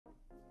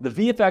The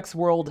VFX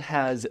world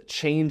has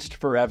changed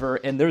forever,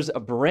 and there's a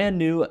brand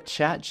new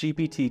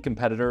ChatGPT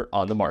competitor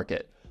on the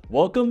market.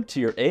 Welcome to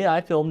your AI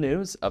film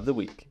news of the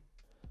week.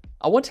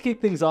 I want to kick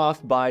things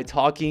off by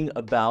talking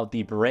about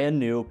the brand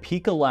new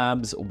Pika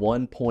Labs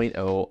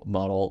 1.0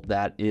 model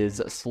that is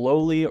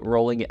slowly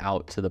rolling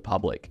out to the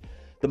public.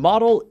 The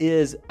model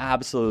is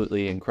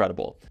absolutely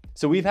incredible.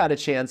 So we've had a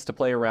chance to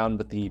play around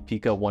with the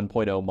Pika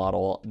 1.0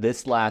 model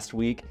this last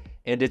week,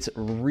 and it's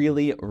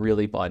really,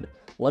 really fun.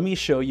 Let me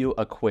show you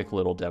a quick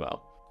little demo.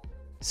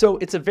 So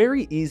it's a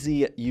very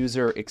easy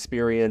user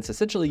experience.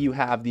 Essentially, you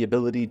have the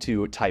ability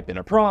to type in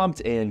a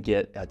prompt and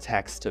get a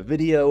text to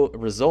video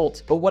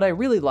result. But what I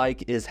really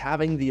like is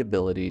having the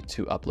ability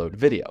to upload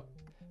video.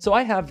 So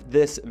I have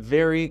this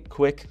very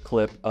quick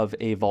clip of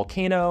a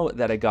volcano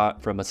that I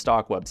got from a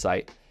stock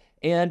website.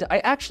 And I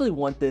actually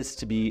want this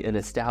to be an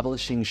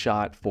establishing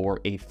shot for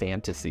a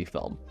fantasy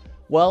film.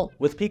 Well,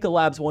 with Pika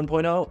Labs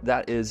 1.0,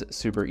 that is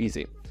super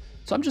easy.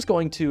 So I'm just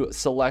going to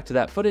select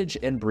that footage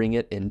and bring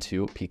it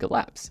into Pika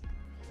Labs.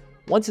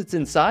 Once it's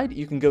inside,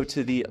 you can go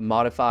to the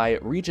Modify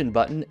Region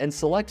button and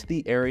select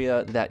the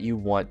area that you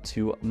want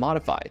to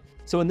modify.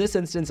 So in this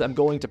instance, I'm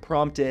going to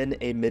prompt in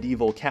a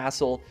medieval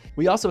castle.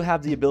 We also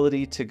have the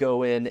ability to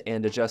go in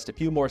and adjust a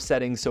few more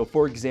settings. So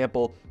for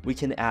example, we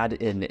can add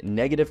in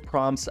negative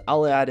prompts.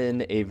 I'll add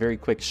in a very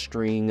quick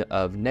string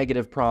of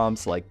negative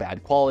prompts like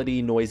bad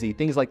quality, noisy,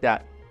 things like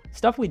that.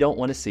 Stuff we don't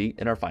want to see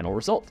in our final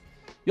result.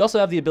 You also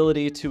have the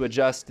ability to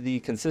adjust the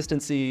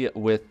consistency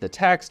with the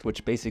text,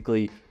 which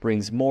basically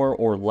brings more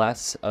or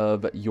less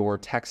of your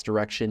text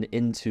direction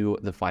into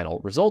the final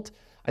result.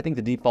 I think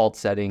the default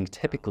setting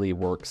typically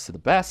works the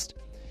best.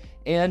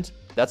 And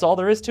that's all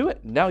there is to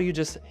it. Now you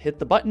just hit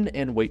the button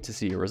and wait to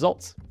see your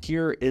results.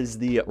 Here is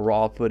the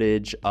raw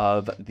footage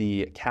of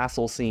the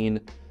castle scene.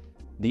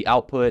 The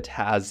output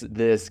has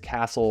this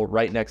castle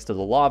right next to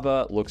the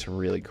lava. It looks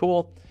really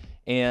cool.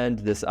 And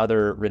this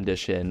other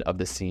rendition of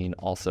the scene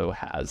also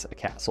has a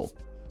castle.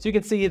 So you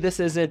can see this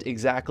isn't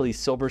exactly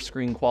silver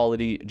screen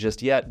quality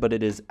just yet, but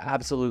it is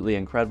absolutely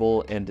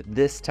incredible. And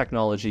this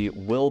technology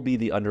will be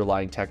the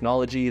underlying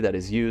technology that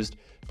is used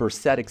for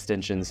set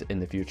extensions in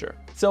the future.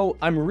 So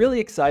I'm really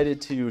excited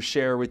to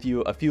share with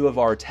you a few of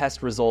our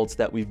test results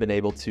that we've been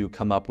able to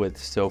come up with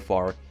so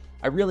far.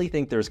 I really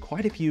think there's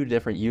quite a few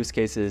different use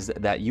cases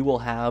that you will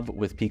have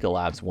with Pika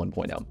Labs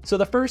 1.0. So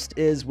the first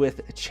is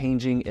with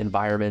changing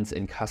environments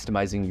and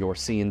customizing your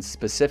scenes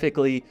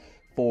specifically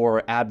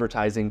for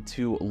advertising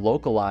to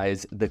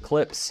localize the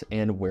clips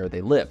and where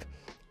they live.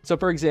 So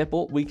for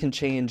example, we can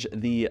change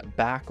the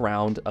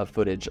background of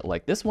footage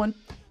like this one.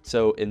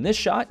 So in this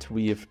shot,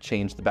 we've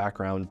changed the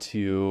background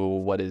to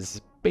what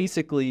is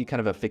basically kind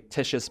of a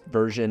fictitious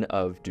version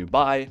of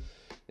Dubai.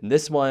 In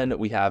this one,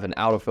 we have an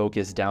out of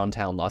focus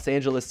downtown Los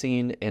Angeles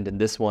scene, and in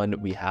this one,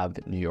 we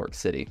have New York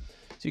City.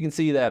 So you can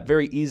see that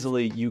very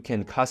easily you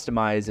can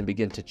customize and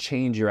begin to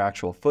change your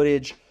actual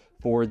footage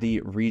for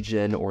the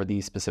region or the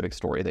specific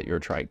story that you're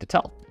trying to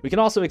tell. We can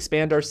also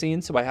expand our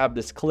scene. So I have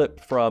this clip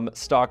from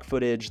stock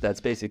footage that's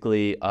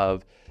basically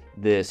of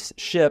this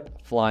ship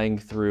flying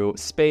through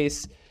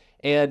space.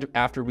 And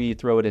after we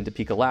throw it into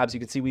Pika Labs, you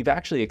can see we've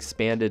actually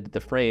expanded the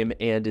frame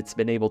and it's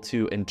been able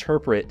to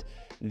interpret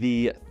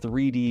the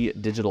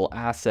 3D digital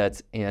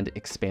assets and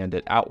expand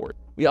it outward.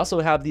 We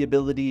also have the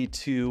ability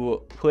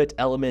to put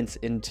elements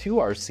into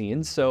our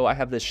scenes. So I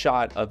have this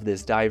shot of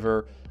this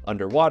diver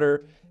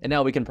underwater, and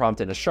now we can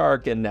prompt in a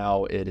shark, and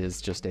now it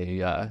is just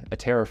a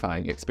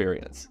terrifying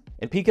experience.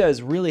 And Pika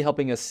is really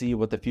helping us see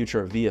what the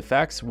future of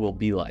VFX will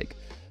be like.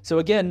 So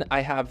again,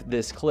 I have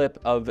this clip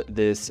of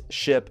this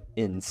ship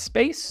in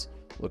space.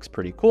 Looks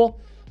pretty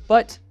cool,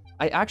 but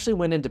I actually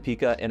went into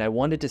Pika and I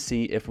wanted to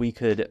see if we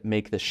could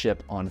make the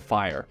ship on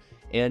fire.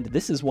 And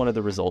this is one of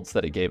the results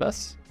that it gave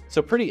us.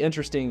 So pretty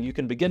interesting. You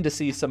can begin to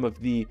see some of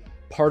the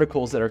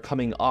particles that are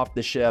coming off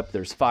the ship.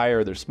 There's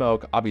fire, there's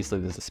smoke. Obviously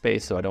there's a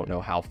space, so I don't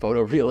know how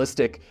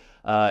photorealistic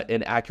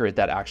and accurate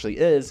that actually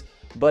is,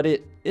 but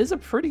it is a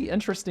pretty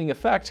interesting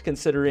effect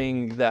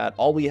considering that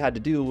all we had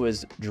to do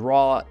was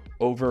draw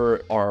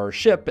over our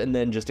ship and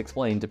then just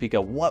explain to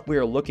Pika what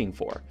we're looking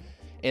for.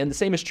 And the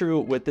same is true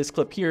with this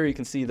clip here. You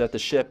can see that the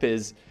ship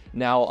is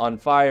now on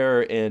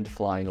fire and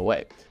flying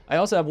away. I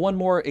also have one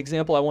more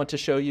example I want to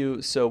show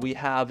you. So we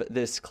have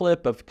this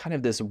clip of kind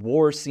of this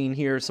war scene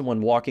here, someone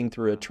walking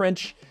through a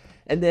trench.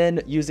 And then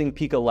using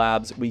Pika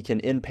Labs, we can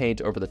in-paint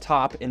over the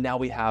top. And now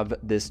we have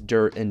this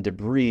dirt and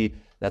debris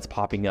that's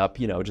popping up,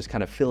 you know, just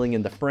kind of filling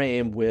in the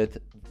frame with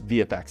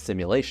VFX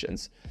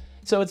simulations.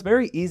 So it's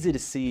very easy to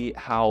see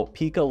how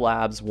Pika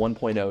Labs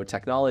 1.0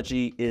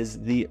 technology is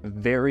the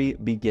very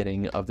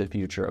beginning of the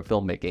future of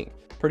filmmaking.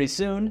 Pretty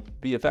soon,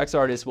 VFX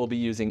artists will be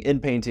using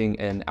in-painting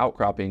and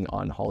outcropping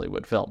on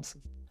Hollywood films.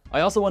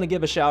 I also want to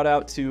give a shout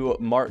out to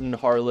Martin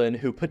Harlan,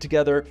 who put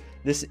together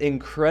this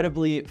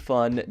incredibly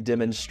fun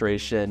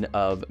demonstration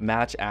of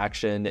match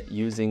action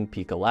using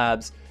Pika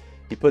Labs.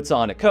 He puts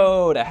on a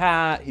coat, a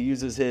hat, he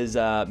uses his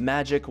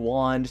magic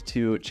wand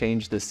to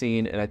change the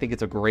scene, and I think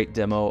it's a great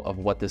demo of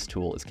what this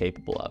tool is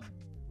capable of.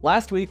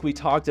 Last week, we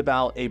talked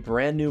about a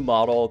brand new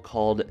model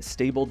called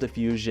Stable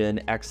Diffusion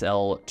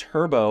XL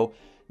Turbo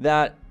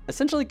that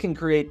essentially can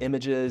create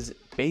images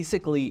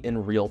basically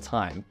in real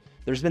time.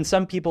 There's been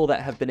some people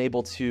that have been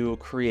able to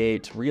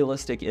create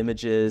realistic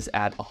images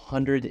at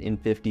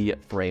 150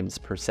 frames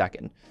per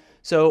second.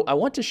 So I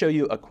want to show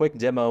you a quick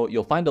demo.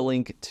 You'll find a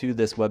link to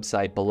this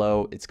website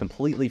below. It's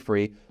completely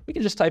free. We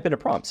can just type in a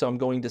prompt. So I'm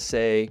going to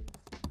say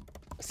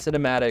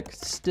cinematic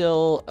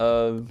still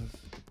of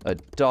a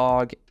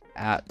dog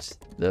at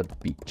the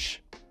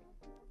beach.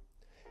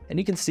 And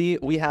you can see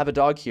we have a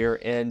dog here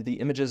and the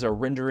images are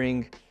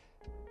rendering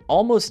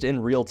almost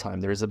in real time.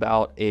 There's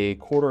about a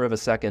quarter of a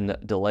second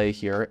delay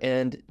here,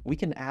 and we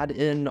can add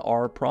in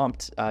our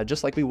prompt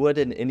just like we would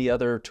in any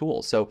other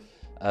tool. So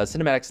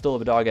cinematic still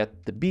of a dog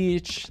at the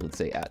beach, let's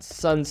say at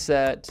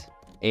sunset,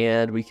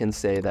 and we can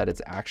say that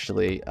it's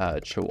actually a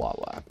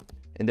Chihuahua.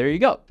 And there you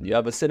go, you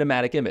have a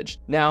cinematic image.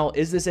 Now,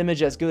 is this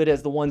image as good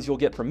as the ones you'll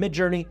get from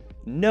Midjourney?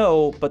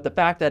 No, but the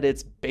fact that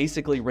it's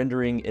basically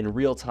rendering in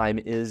real time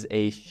is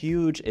a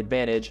huge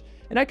advantage.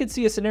 And I could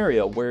see a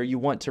scenario where you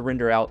want to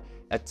render out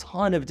a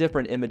ton of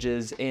different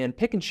images and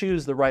pick and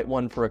choose the right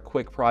one for a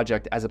quick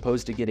project as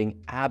opposed to getting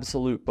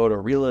absolute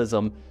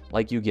photorealism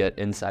like you get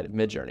inside of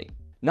Midjourney.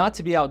 Not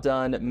to be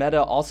outdone,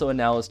 Meta also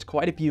announced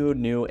quite a few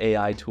new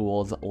AI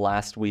tools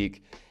last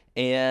week.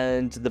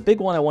 And the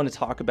big one I want to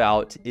talk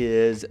about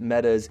is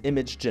Meta's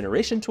image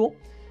generation tool.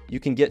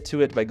 You can get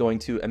to it by going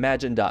to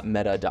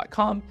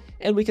imagine.meta.com,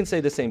 and we can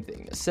say the same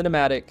thing, a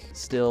cinematic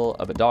still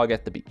of a dog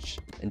at the beach,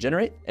 and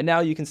generate. And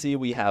now you can see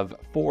we have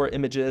 4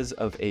 images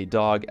of a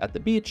dog at the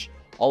beach.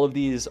 All of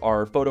these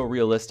are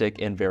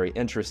photorealistic and very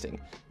interesting.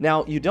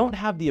 Now, you don't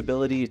have the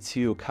ability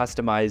to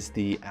customize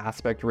the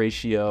aspect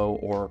ratio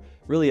or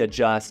really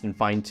adjust and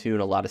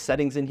fine-tune a lot of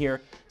settings in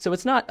here, so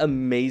it's not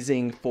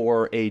amazing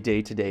for a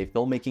day-to-day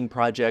filmmaking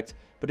project,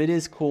 but it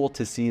is cool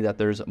to see that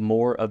there's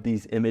more of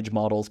these image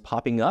models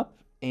popping up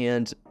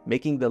and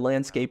making the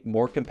landscape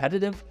more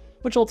competitive,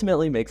 which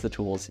ultimately makes the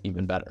tools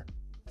even better.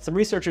 Some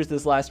researchers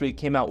this last week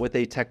came out with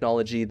a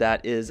technology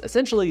that is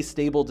essentially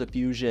stable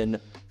diffusion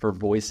for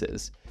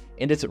voices.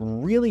 And it's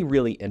really,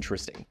 really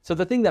interesting. So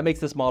the thing that makes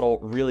this model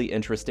really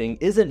interesting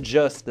isn't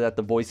just that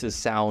the voices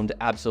sound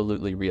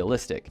absolutely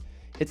realistic.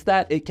 It's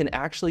that it can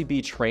actually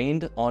be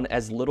trained on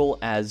as little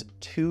as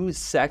 2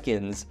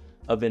 seconds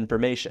of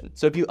information.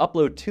 So if you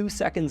upload 2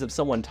 seconds of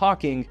someone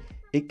talking,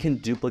 it can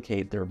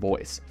duplicate their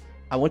voice.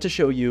 I want to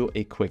show you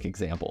a quick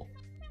example.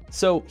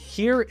 So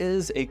here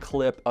is a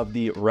clip of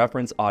the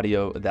reference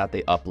audio that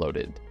they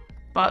uploaded.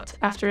 But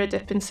after a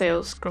dip in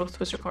sales, growth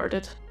was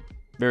recorded.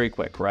 Very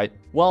quick, right?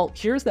 Well,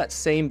 here's that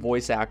same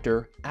voice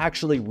actor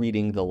actually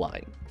reading the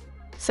line.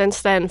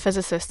 Since then,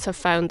 physicists have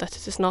found that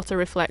it is not a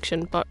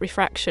reflection, but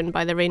refraction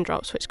by the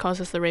raindrops which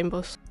causes the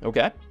rainbows.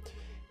 Okay.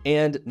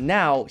 And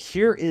now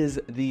here is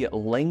the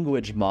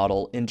language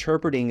model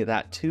interpreting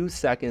that 2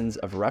 seconds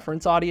of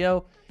reference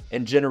audio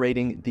and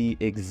generating the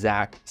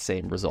exact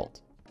same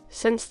result.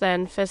 Since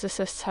then,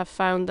 physicists have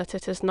found that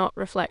it is not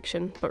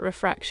reflection, but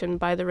refraction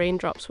by the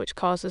raindrops which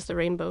causes the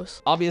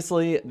rainbows.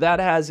 Obviously, that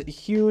has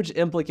huge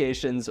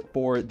implications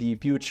for the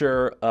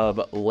future of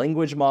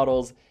language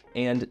models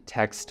and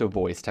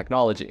text-to-voice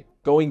technology.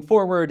 Going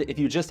forward, if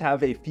you just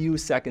have a few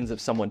seconds of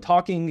someone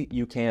talking,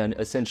 you can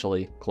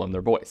essentially clone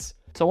their voice.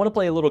 So I want to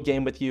play a little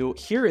game with you.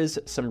 Here is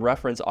some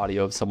reference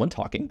audio of someone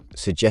talking.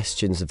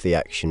 Suggestions of the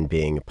action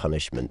being a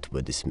punishment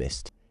were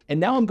dismissed. And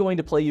now I'm going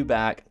to play you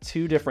back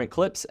 2 different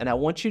clips, and I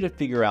want you to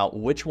figure out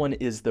which one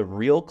is the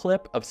real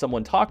clip of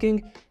someone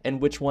talking and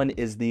which one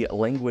is the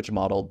language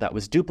model that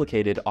was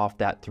duplicated off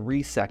that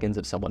 3 seconds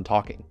of someone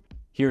talking.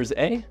 Here's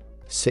A.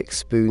 6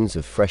 spoons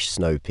of fresh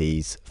snow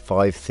peas,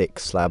 5 thick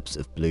slabs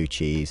of blue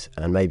cheese,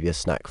 and maybe a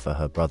snack for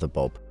her brother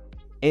Bob.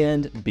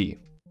 And B.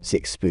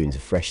 6 spoons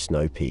of fresh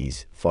snow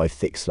peas, 5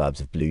 thick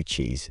slabs of blue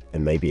cheese,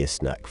 and maybe a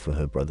snack for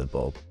her brother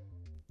Bob.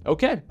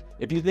 Okay,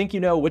 if you think you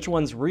know which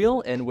one's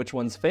real and which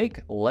one's fake,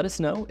 let us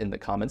know in the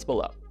comments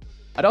below.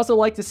 I'd also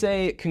like to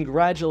say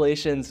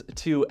congratulations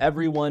to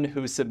everyone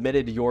who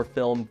submitted your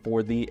film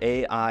for the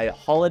AI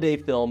Holiday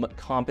Film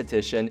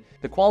Competition.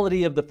 The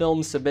quality of the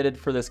films submitted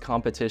for this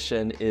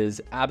competition is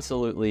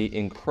absolutely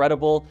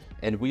incredible,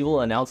 and we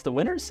will announce the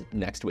winners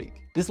next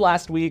week. This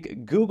last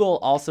week, Google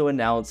also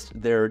announced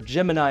their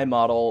Gemini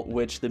model,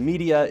 which the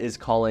media is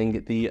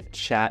calling the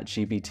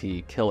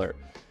ChatGPT killer.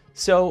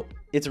 So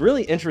it's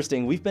really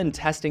interesting. We've been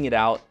testing it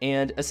out,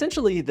 and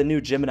essentially the new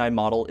Gemini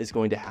model is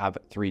going to have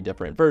 3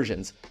 different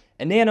versions.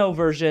 A nano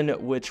version,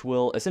 which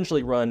will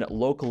essentially run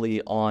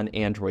locally on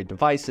Android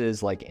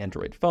devices like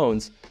Android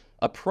phones,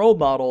 a Pro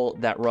model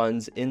that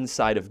runs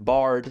inside of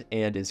Bard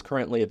and is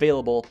currently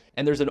available,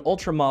 and there's an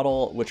Ultra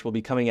model which will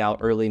be coming out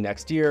early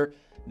next year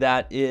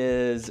that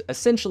is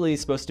essentially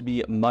supposed to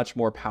be much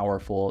more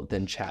powerful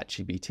than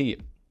ChatGPT.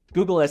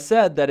 Google has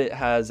said that it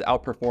has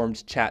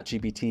outperformed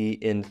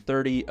ChatGPT in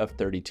 30 of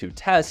 32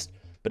 tests,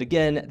 but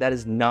again, that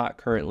is not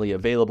currently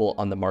available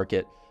on the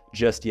market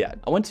just yet.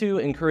 I want to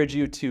encourage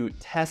you to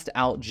test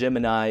out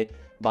Gemini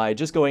by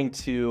just going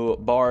to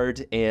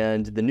Bard,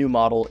 and the new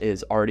model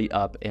is already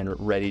up and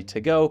ready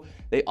to go.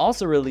 They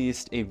also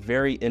released a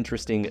very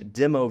interesting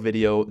demo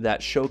video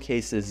that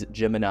showcases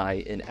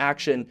Gemini in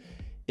action.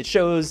 It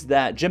shows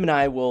that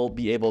Gemini will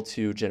be able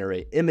to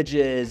generate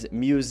images,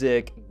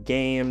 music,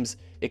 games.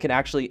 It can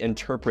actually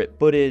interpret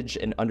footage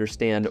and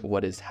understand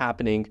what is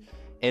happening.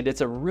 And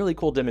it's a really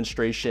cool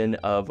demonstration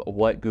of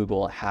what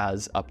Google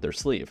has up their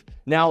sleeve.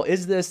 Now,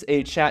 is this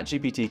a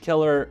ChatGPT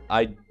killer?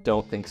 I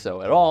don't think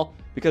so at all,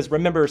 because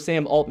remember,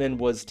 Sam Altman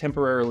was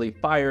temporarily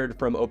fired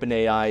from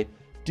OpenAI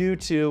due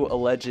to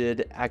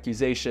alleged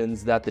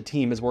accusations that the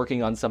team is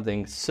working on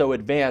something so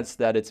advanced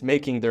that it's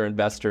making their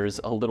investors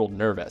a little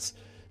nervous.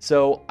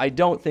 So I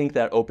don't think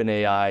that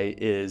OpenAI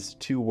is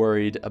too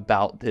worried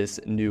about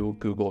this new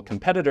Google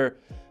competitor,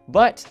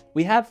 but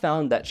we have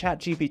found that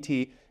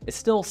ChatGPT is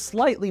still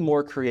slightly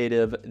more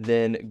creative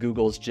than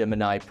Google's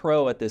Gemini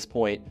Pro at this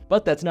point,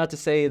 but that's not to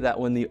say that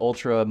when the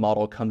Ultra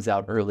model comes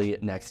out early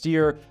next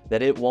year,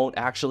 that it won't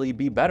actually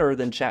be better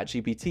than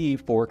ChatGPT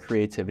for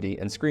creativity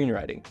and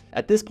screenwriting.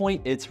 At this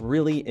point, it's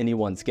really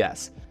anyone's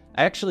guess.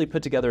 I actually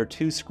put together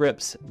 2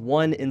 scripts,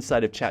 one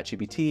inside of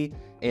ChatGPT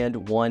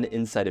and one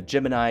inside of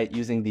Gemini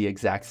using the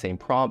exact same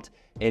prompt,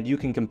 and you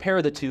can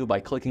compare the 2 by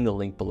clicking the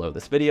link below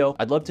this video.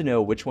 I'd love to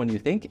know which one you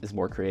think is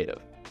more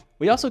creative.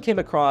 We also came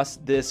across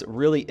this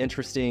really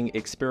interesting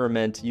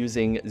experiment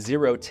using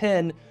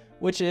ZeroTen,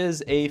 which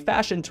is a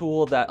fashion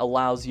tool that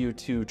allows you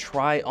to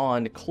try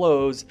on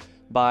clothes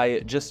by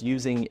just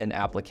using an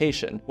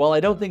application. While I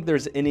don't think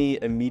there's any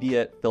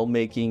immediate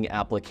filmmaking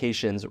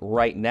applications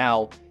right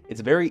now, it's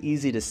very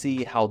easy to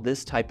see how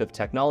this type of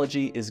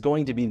technology is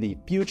going to be the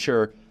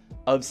future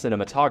of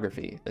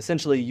cinematography.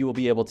 Essentially, you will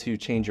be able to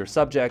change your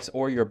subjects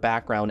or your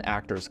background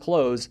actors'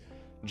 clothes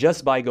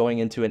just by going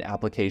into an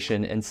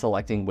application and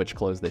selecting which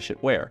clothes they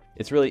should wear.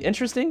 It's really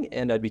interesting,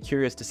 and I'd be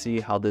curious to see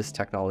how this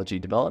technology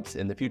develops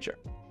in the future.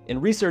 In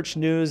research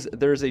news,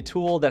 there's a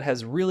tool that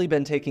has really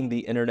been taking the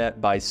internet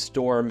by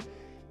storm.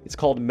 It's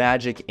called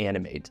Magic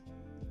Animate.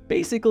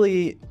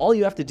 Basically, all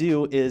you have to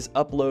do is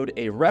upload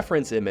a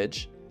reference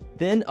image,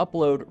 then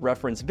upload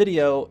reference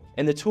video,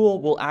 and the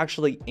tool will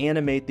actually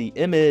animate the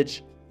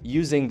image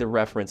using the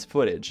reference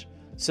footage.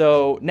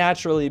 So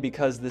naturally,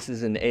 because this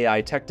is an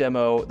AI tech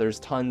demo, there's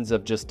tons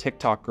of just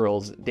TikTok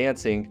girls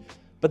dancing,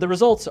 but the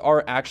results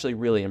are actually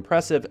really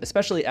impressive,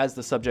 especially as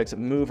the subjects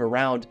move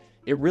around.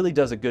 It really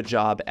does a good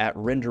job at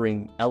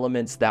rendering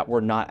elements that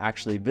were not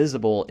actually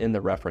visible in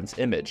the reference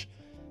image.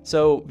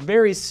 So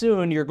very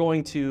soon, you're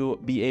going to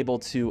be able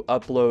to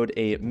upload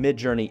a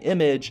Midjourney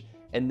image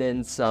and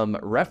then some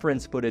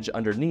reference footage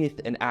underneath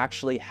and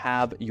actually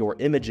have your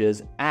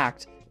images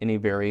act in a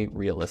very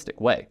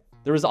realistic way.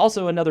 There was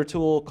also another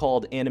tool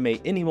called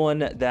Animate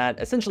Anyone that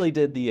essentially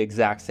did the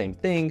exact same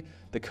thing.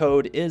 The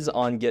code is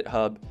on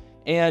GitHub,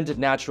 and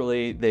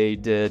naturally they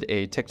did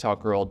a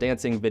TikTok girl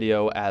dancing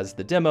video as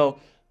the demo,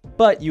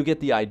 but you get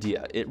the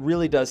idea. It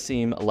really does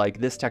seem like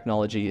this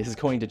technology is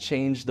going to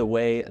change the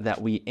way that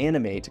we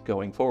animate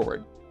going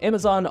forward.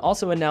 Amazon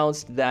also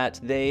announced that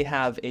they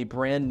have a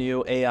brand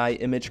new AI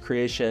image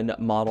creation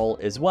model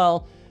as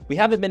well. We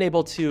haven't been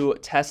able to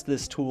test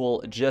this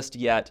tool just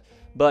yet,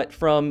 but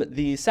from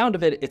the sound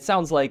of it, it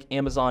sounds like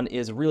Amazon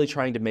is really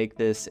trying to make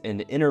this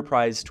an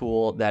enterprise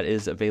tool that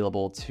is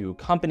available to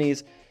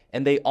companies.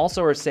 And they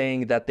also are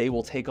saying that they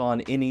will take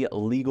on any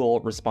legal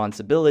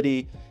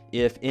responsibility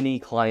if any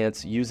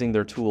clients using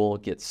their tool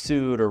gets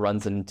sued or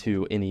runs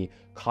into any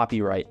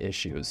copyright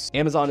issues.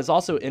 Amazon is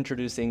also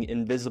introducing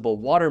invisible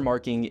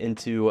watermarking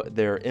into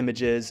their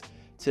images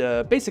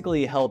to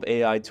basically help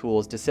AI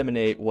tools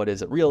disseminate what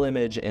is a real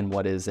image and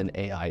what is an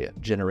AI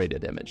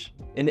generated image.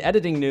 In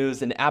editing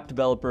news, an app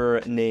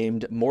developer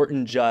named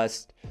Morton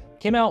Just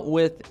came out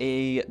with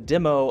a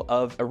demo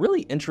of a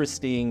really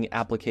interesting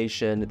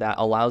application that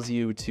allows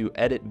you to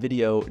edit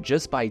video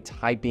just by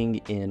typing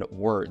in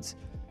words.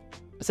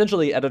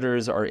 Essentially,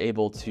 editors are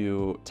able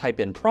to type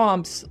in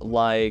prompts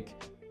like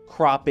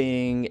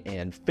cropping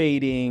and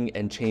fading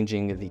and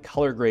changing the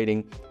color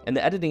grading, and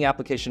the editing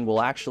application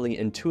will actually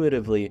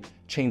intuitively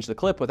change the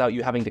clip without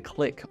you having to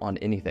click on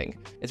anything.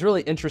 It's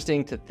really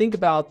interesting to think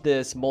about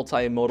this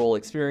multimodal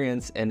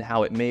experience and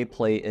how it may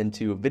play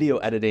into video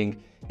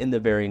editing in the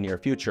very near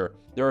future.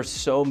 There are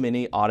so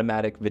many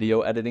automatic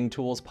video editing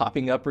tools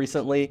popping up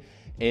recently,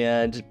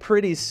 and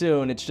pretty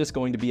soon it's just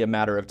going to be a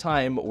matter of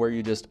time where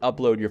you just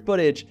upload your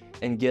footage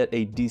and get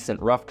a decent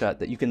rough cut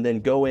that you can then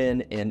go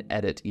in and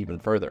edit even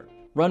further.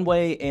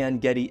 Runway and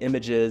Getty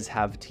Images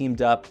have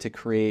teamed up to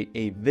create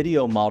a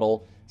video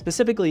model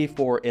specifically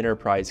for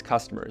enterprise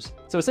customers.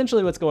 So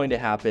essentially what's going to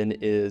happen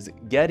is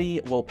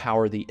Getty will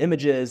power the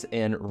images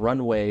and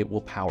Runway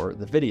will power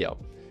the video.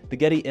 The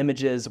Getty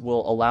images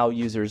will allow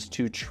users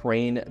to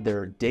train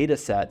their data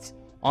sets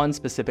on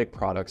specific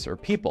products or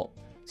people.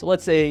 So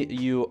let's say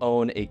you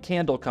own a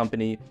candle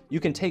company, you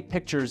can take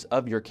pictures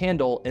of your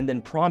candle and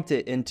then prompt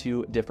it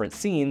into different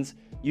scenes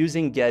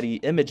using Getty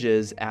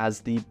images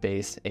as the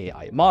base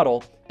AI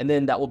model, and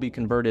then that will be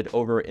converted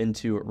over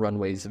into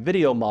Runway's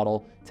video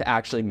model to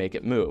actually make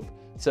it move.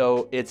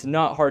 So it's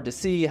not hard to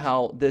see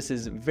how this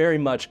is very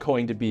much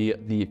going to be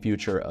the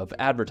future of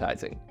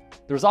advertising.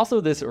 There was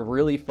also this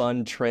really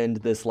fun trend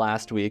this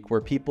last week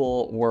where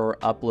people were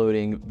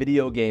uploading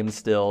video game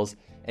stills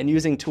and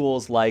using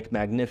tools like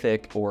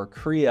Magnific or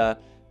Korea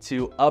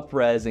to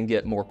upres and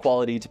get more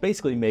quality to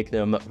basically make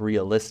them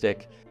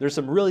realistic. There's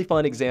some really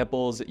fun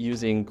examples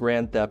using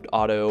Grand Theft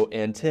Auto,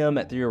 and Tim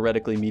at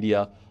Theoretically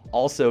Media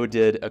also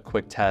did a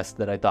quick test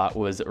that I thought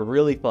was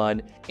really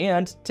fun.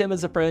 And Tim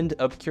is a friend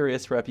of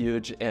Curious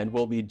Refuge and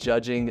will be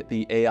judging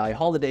the AI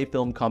holiday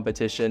film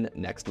competition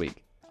next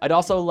week. I'd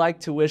also like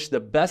to wish the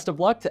best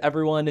of luck to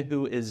everyone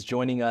who is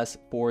joining us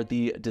for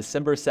the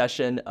December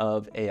session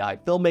of AI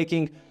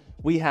Filmmaking.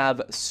 We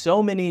have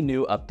so many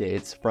new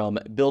updates, from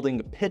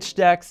building pitch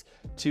decks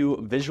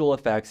to visual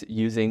effects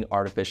using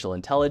artificial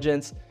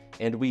intelligence,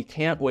 and we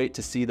can't wait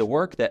to see the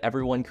work that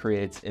everyone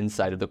creates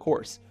inside of the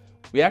course.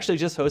 We actually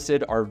just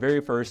hosted our very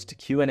first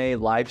Q&A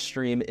live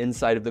stream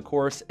inside of the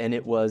course, and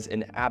it was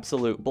an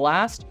absolute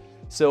blast,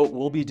 so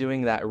we'll be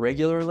doing that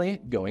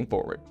regularly going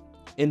forward.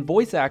 In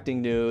voice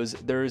acting news,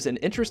 there's an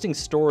interesting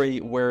story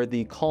where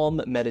the Calm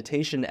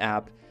meditation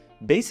app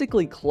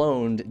basically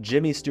cloned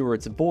Jimmy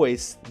Stewart's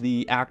voice,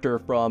 the actor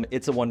from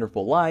It's a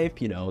Wonderful Life,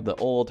 you know, the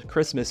old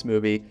Christmas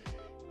movie,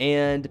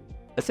 and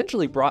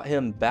essentially brought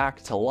him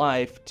back to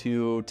life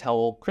to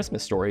tell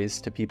Christmas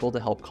stories to people to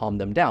help calm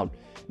them down.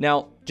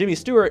 Now, Jimmy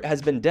Stewart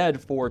has been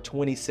dead for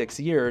 26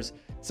 years,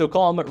 so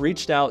Calm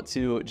reached out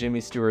to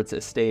Jimmy Stewart's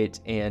estate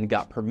and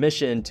got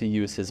permission to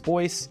use his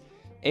voice.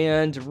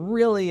 And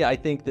really, I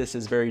think this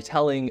is very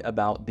telling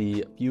about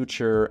the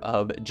future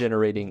of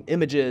generating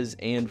images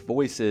and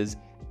voices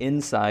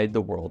inside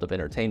the world of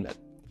entertainment.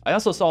 I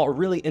also saw a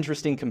really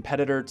interesting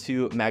competitor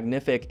to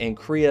Magnific and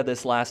Korea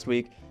this last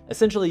week.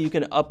 Essentially, you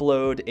can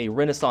upload a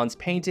Renaissance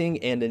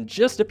painting, and in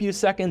just a few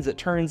seconds, it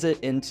turns it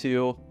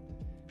into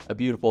a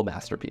beautiful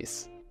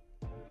masterpiece.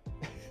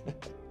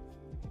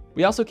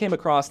 We also came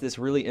across this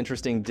really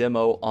interesting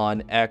demo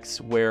on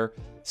X where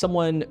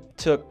someone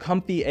took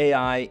Comfy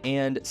AI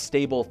and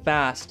Stable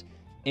Fast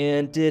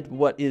and did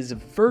what is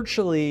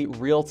virtually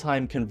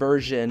real-time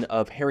conversion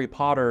of Harry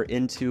Potter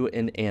into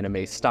an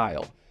anime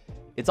style.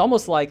 It's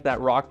almost like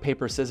that rock,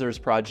 paper, scissors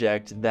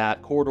project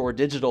that Corridor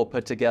Digital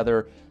put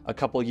together a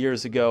couple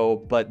years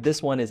ago, but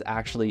this one is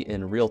actually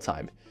in real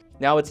time.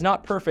 Now, it's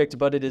not perfect,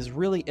 but it is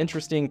really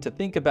interesting to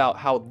think about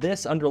how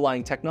this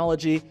underlying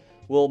technology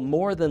will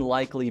more than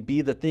likely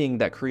be the thing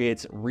that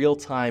creates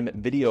real-time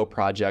video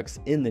projects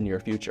in the near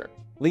future.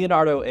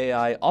 Leonardo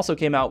AI also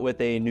came out with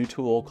a new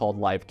tool called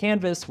Live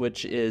Canvas,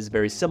 which is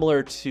very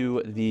similar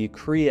to the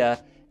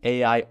Korea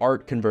AI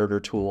art converter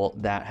tool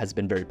that has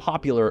been very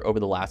popular over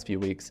the last few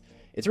weeks.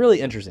 It's really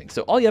interesting.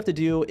 So all you have to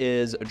do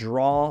is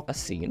draw a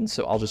scene.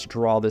 So I'll just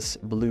draw this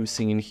blue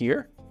scene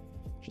here,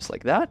 just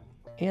like that,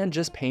 and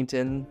just paint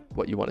in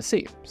what you want to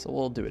see. So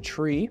we'll do a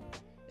tree.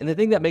 And the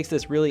thing that makes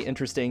this really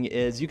interesting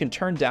is you can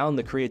turn down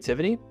the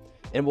creativity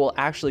and we'll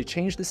actually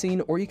change the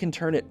scene, or you can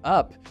turn it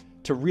up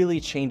to really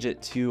change it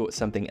to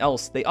something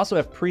else. They also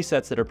have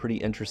presets that are pretty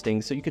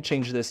interesting. So you could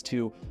change this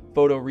to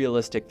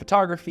photorealistic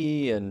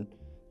photography and,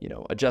 you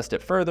know, adjust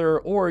it further,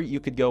 or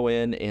you could go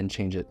in and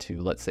change it to,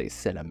 let's say,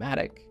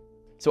 cinematic.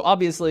 So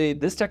obviously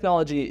this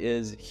technology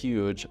is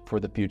huge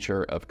for the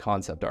future of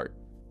concept art.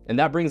 And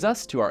that brings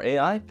us to our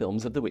AI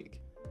films of the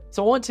week.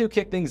 So I want to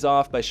kick things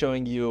off by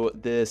showing you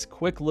this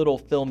quick little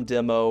film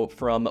demo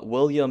from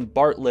William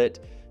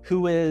Bartlett,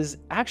 who is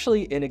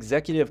actually an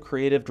executive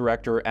creative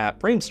director at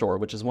Framestore,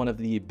 which is one of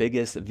the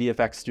biggest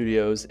VFX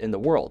studios in the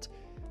world.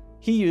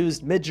 He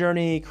used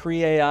Midjourney,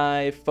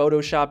 Cree.ai,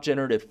 Photoshop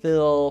Generative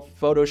Fill,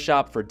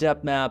 Photoshop for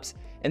depth maps,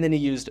 and then he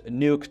used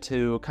Nuke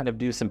to kind of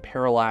do some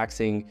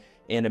parallaxing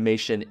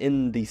animation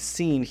in the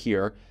scene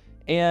here.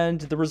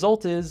 And the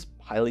result is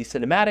highly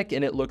cinematic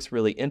and it looks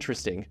really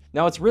interesting.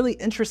 Now, it's really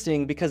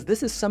interesting because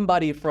this is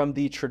somebody from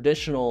the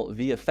traditional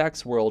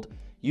VFX world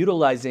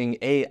utilizing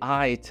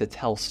AI to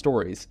tell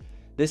stories.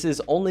 This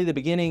is only the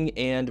beginning,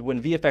 and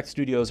when VFX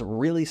studios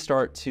really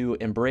start to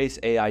embrace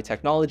AI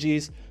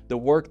technologies, the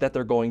work that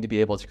they're going to be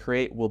able to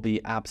create will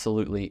be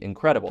absolutely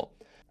incredible.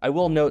 I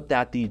will note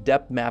that the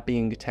depth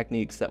mapping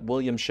techniques that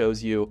William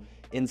shows you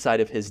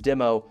inside of his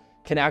demo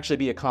can actually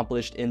be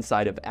accomplished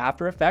inside of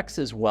After Effects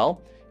as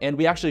well. And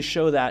we actually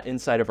show that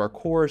inside of our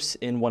course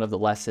in one of the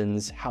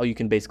lessons, how you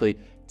can basically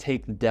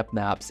take depth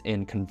maps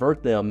and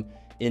convert them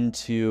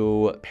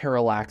into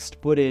parallaxed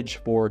footage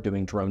for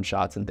doing drone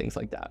shots and things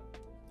like that.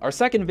 Our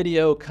second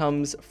video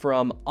comes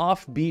from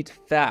OffBeat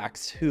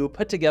Facts, who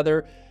put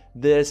together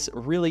this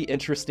really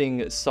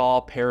interesting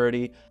Saw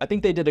parody. I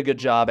think they did a good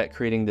job at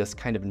creating this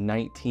kind of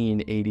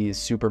 1980s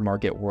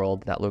supermarket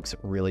world that looks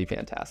really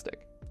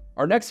fantastic.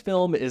 Our next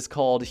film is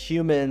called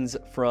Humans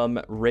from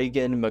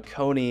Reagan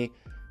Maconi.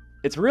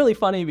 It's really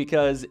funny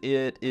because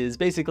it is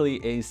basically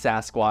a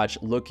Sasquatch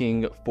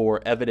looking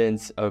for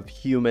evidence of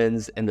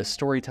humans, and the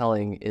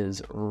storytelling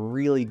is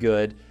really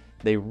good.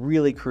 They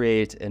really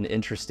create an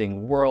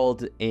interesting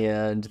world,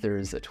 and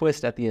there's a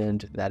twist at the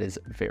end that is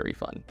very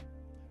fun.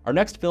 Our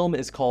next film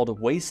is called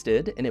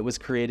Wasted, and it was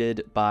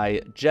created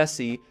by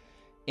Jesse.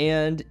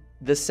 And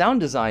the sound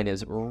design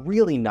is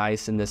really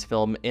nice in this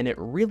film, and it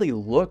really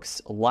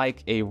looks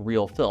like a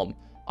real film.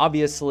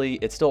 Obviously,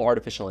 it's still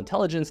artificial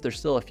intelligence. There's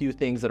still a few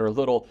things that are a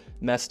little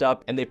messed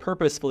up, and they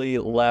purposefully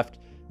left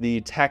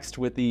the text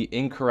with the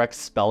incorrect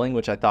spelling,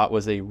 which I thought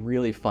was a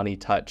really funny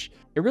touch.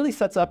 It really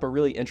sets up a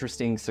really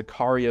interesting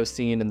Sicario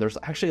scene, and there's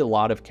actually a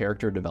lot of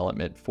character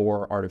development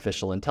for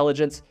artificial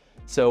intelligence.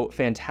 So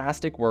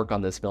fantastic work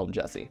on this film,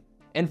 Jesse.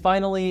 And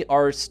finally,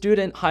 our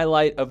student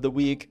highlight of the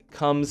week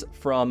comes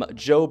from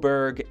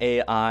Joburg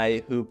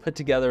AI, who put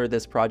together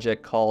this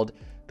project called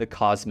The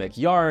Cosmic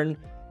Yarn.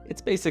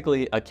 It's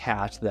basically a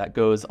cat that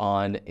goes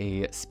on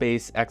a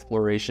space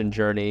exploration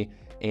journey,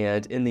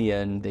 and in the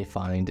end, they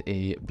find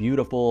a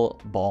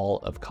beautiful ball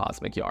of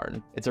cosmic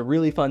yarn. It's a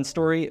really fun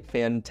story,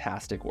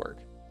 fantastic work.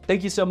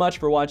 Thank you so much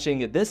for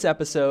watching this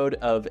episode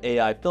of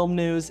AI Film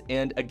News,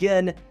 and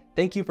again,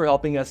 thank you for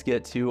helping us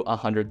get to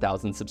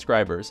 100,000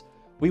 subscribers.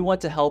 We want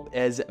to help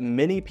as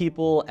many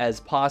people as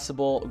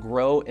possible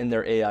grow in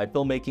their AI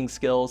filmmaking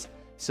skills,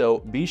 so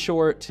be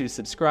sure to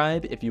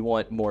subscribe if you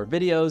want more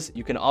videos.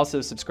 You can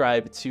also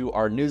subscribe to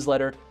our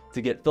newsletter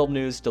to get film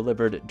news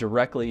delivered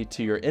directly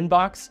to your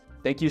inbox.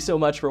 Thank you so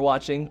much for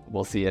watching.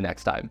 We'll see you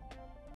next time.